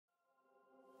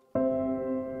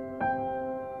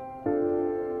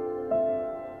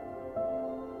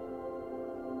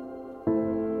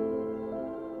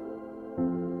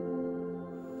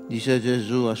disse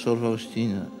Gesù a Sor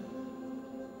Faustina,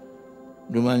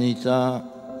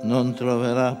 l'umanità non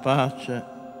troverà pace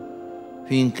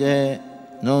finché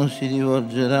non si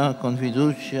rivolgerà con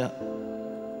fiducia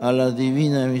alla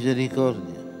divina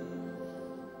misericordia.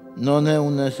 Non è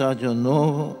un messaggio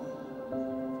nuovo,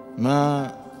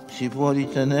 ma si può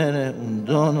ritenere un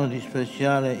dono di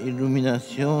speciale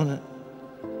illuminazione,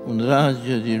 un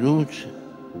raggio di luce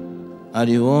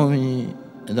agli uomini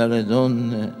e alle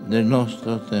donne del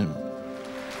nostro tempo.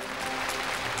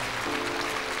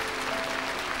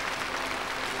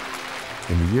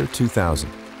 In the year 2000,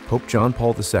 Pope John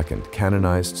Paul II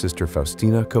canonized Sister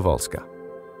Faustina Kowalska.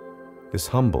 This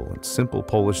humble and simple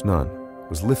Polish nun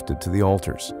was lifted to the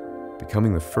altars,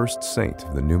 becoming the first saint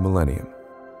of the new millennium.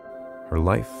 Her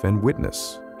life and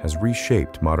witness has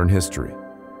reshaped modern history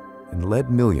and led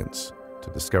millions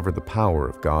to discover the power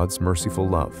of God's merciful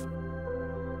love.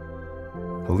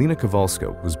 Halina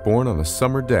Kowalska was born on a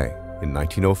summer day in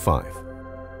 1905.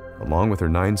 Along with her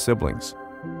 9 siblings,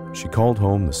 she called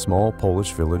home the small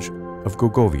Polish village of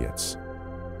Gogowiec.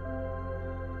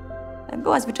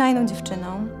 Była zwyczajną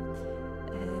dziewczyną.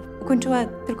 Ukończyła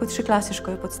tylko 3 klasy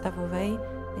szkoły podstawowej.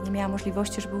 Nie miała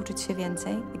możliwości, żeby uczyć się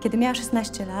więcej. Kiedy miała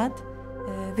 16 lat,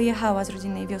 wyjechała z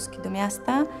rodzinnej wioski do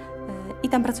miasta i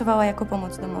tam pracowała jako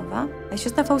pomoc domowa.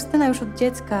 Siostra Faustyna już od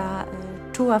dziecka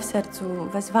czuła w sercu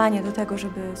wezwanie do tego,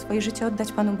 żeby swoje życie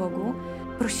oddać Panu Bogu.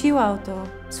 Prosiła o to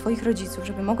swoich rodziców,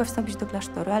 żeby mogła wstąpić do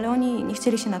klasztoru, ale oni nie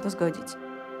chcieli się na to zgodzić.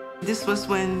 This was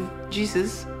when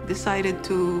Jesus decided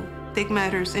to take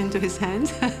matters into his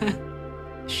hands.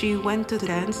 She went to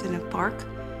dance in a park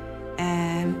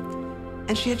and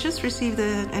she had just received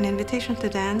an invitation to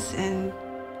dance, and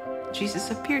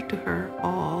Jesus appeared to her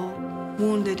all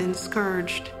wounded and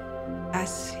scourged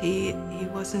as he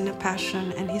was in a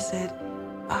passion, and he said,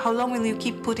 "How long will you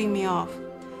keep putting me off?"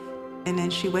 And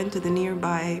then she went to the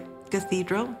nearby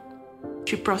cathedral.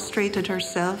 She prostrated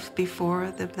herself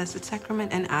before the Blessed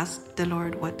Sacrament and asked the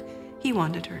Lord what he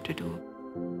wanted her to do.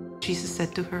 Jesus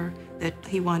said to her that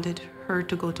he wanted her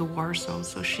to go to Warsaw,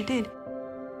 so she did.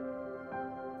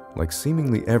 Like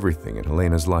seemingly everything in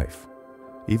Helena's life,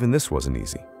 even this wasn't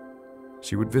easy.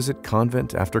 She would visit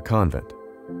convent after convent,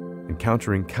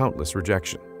 encountering countless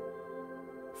rejection.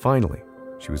 Finally,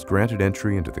 she was granted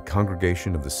entry into the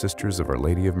congregation of the Sisters of Our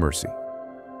Lady of Mercy.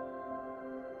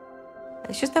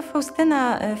 Siostra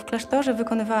Faustyna w klasztorze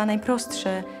wykonywała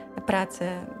najprostsze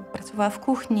prace. Pracowała w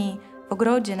kuchni, w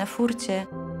ogrodzie, na furcie.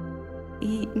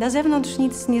 I na zewnątrz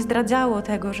nic nie zdradzało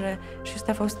tego, że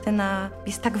siostra Faustyna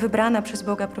jest tak wybrana przez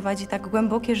Boga, prowadzi tak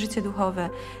głębokie życie duchowe.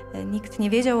 Nikt nie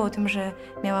wiedział o tym, że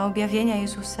miała objawienia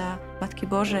Jezusa, Matki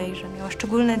Bożej, że miała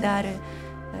szczególne dary,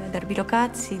 dar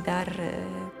bilokacji, dar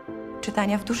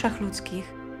czytania w duszach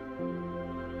ludzkich.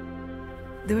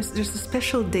 There's a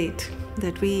special date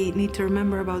that we need to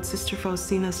remember about Sister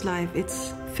Faustina's life.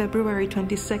 It's February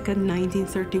 22nd,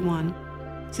 1931.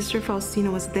 Sister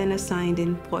Faustina was then assigned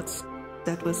in Płock.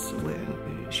 That was where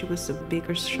she was a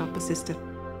baker's shop assistant.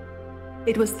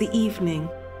 It was the evening,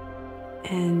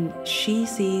 and she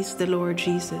sees the Lord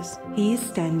Jesus. He is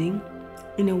standing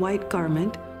in a white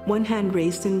garment, one hand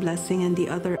raised in blessing and the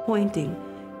other pointing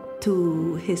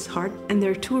to his heart, and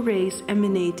there are 2 rays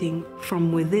emanating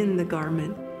from within the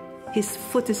garment. His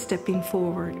foot is stepping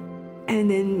forward, and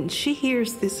then she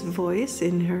hears this voice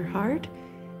in her heart,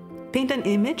 "Paint an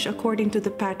image according to the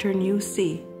pattern you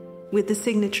see, with the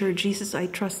signature, Jesus, I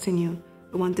trust in you.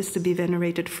 I want this to be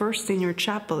venerated first in your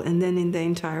chapel and then in the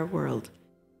entire world."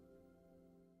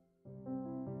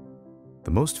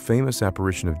 The most famous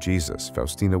apparition of Jesus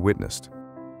Faustina witnessed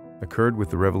occurred with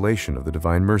the revelation of the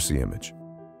Divine Mercy image.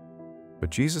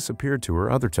 But Jesus appeared to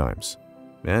her other times,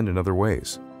 and in other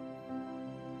ways.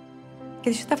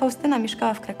 Kiedy siostra Faustyna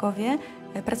mieszkała w Krakowie,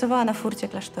 pracowała na furcie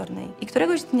klasztornej. I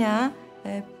któregoś dnia,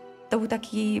 to był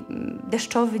taki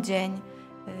deszczowy dzień,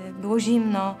 było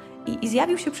zimno i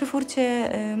zjawił się przy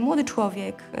furcie młody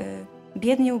człowiek,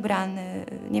 biednie ubrany,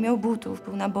 nie miał butów,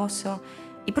 był na boso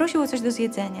i prosił o coś do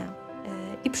zjedzenia.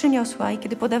 I przyniosła, i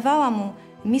kiedy podawała mu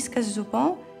miskę z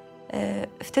zupą,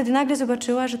 wtedy nagle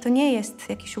zobaczyła, że to nie jest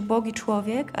jakiś ubogi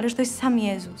człowiek, ale że to jest sam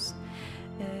Jezus.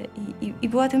 I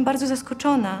była tym bardzo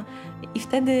zaskoczona. I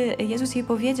wtedy Jezus jej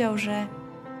powiedział, że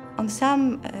On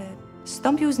sam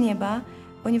zstąpił z nieba,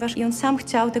 ponieważ i On sam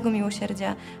chciał tego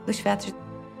miłosierdzia doświadczyć.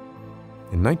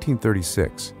 In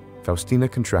 1936, Faustina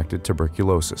contracted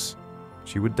tuberculosis.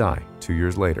 She would die 2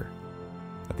 years later,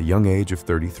 at the young age of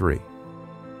 33.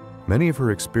 Many of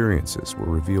her experiences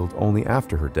were revealed only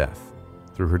after her death,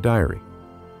 through her diary,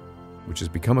 which has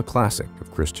become a classic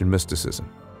of Christian mysticism.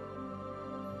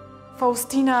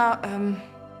 Faustina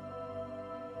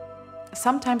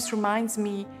sometimes reminds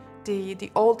me the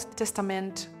Old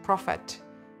Testament prophet,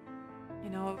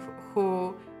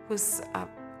 who's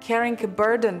carrying a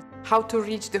burden, how to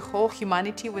reach the whole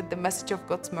humanity with the message of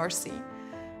God's mercy.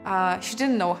 She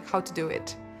didn't know how to do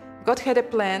it. God had a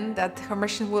plan that her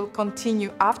mission will continue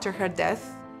after her death.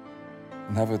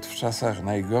 Nawet w czasach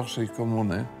najgorszej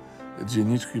komuny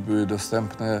dzienniczki były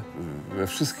dostępne we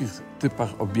wszystkich typach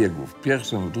obiegów. W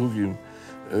pierwszym, w drugim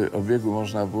obiegu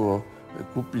można było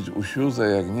kupić u Siuze,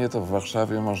 jak nie, to w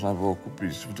Warszawie można było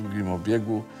kupić w drugim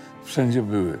obiegu. Wszędzie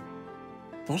były.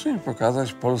 Proszę mi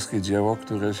pokazać polskie dzieło,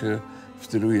 które się w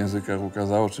tylu językach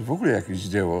ukazało, czy w ogóle jakieś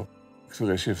dzieło,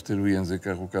 które się w tylu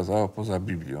językach ukazało poza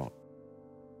Biblią.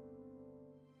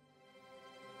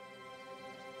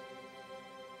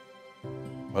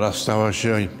 Ona stała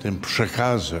się tym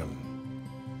przekazem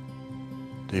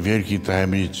tej wielkiej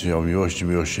tajemnicy o miłości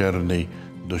miłosiernej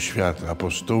do świata,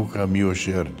 apostołka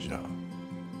miłosierdzia.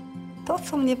 To,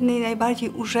 co mnie w niej najbardziej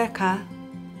urzeka,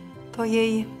 to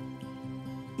jej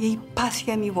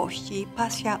pasja miłości, jej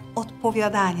pasja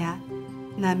odpowiadania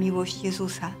na miłość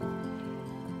Jezusa.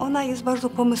 Ona jest bardzo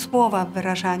pomysłowa w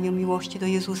wyrażaniu miłości do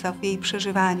Jezusa, w jej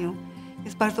przeżywaniu.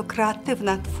 Jest bardzo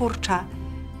kreatywna, twórcza.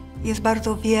 Jest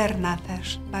bardzo wierna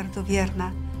też, bardzo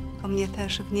wierna. To mnie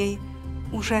też w niej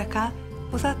urzeka.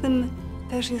 Poza tym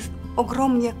też jest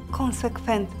ogromnie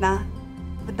konsekwentna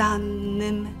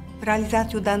w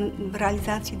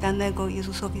realizacji danego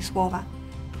Jezusowi słowa.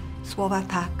 Słowa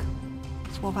tak.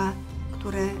 Słowa,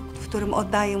 w którym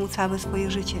oddaje Mu całe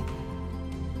swoje życie.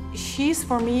 She's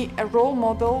for me a role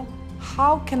model.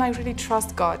 How can I really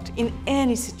trust God in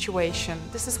any situation?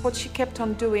 This is what she kept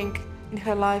on doing in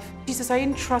her life. Jesus, I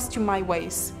didn't trust you my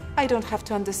ways. I don't have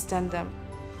to understand them.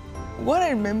 What I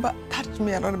remember touched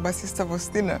me a lot about Sister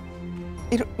Faustina.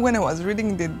 When I was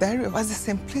reading the diary, was the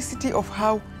simplicity of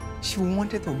how she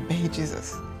wanted to obey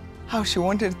Jesus, how she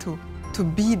wanted to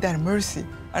be that mercy.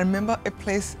 I remember a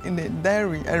place in the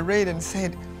diary I read and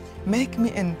said, make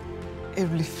me a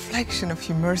reflection of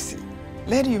your mercy.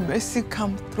 Let your mercy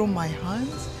come through my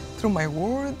hands, through my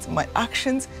words, my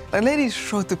actions. Let it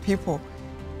show to people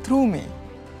through me.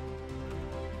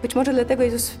 Być może dlatego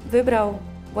Jezus wybrał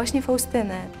właśnie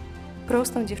Faustynę,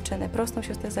 prostą dziewczynę, prostą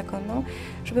siostrę zakonną,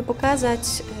 żeby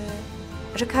pokazać,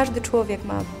 że każdy człowiek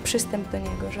ma przystęp do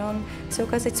Niego, że On chce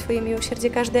okazać swoje miłosierdzie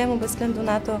każdemu bez względu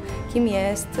na to, kim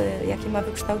jest, jakie ma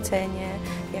wykształcenie,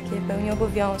 jakie pełni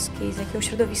obowiązki, z jakiego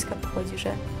środowiska pochodzi,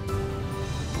 że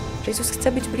Jezus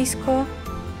chce być blisko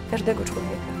każdego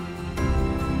człowieka.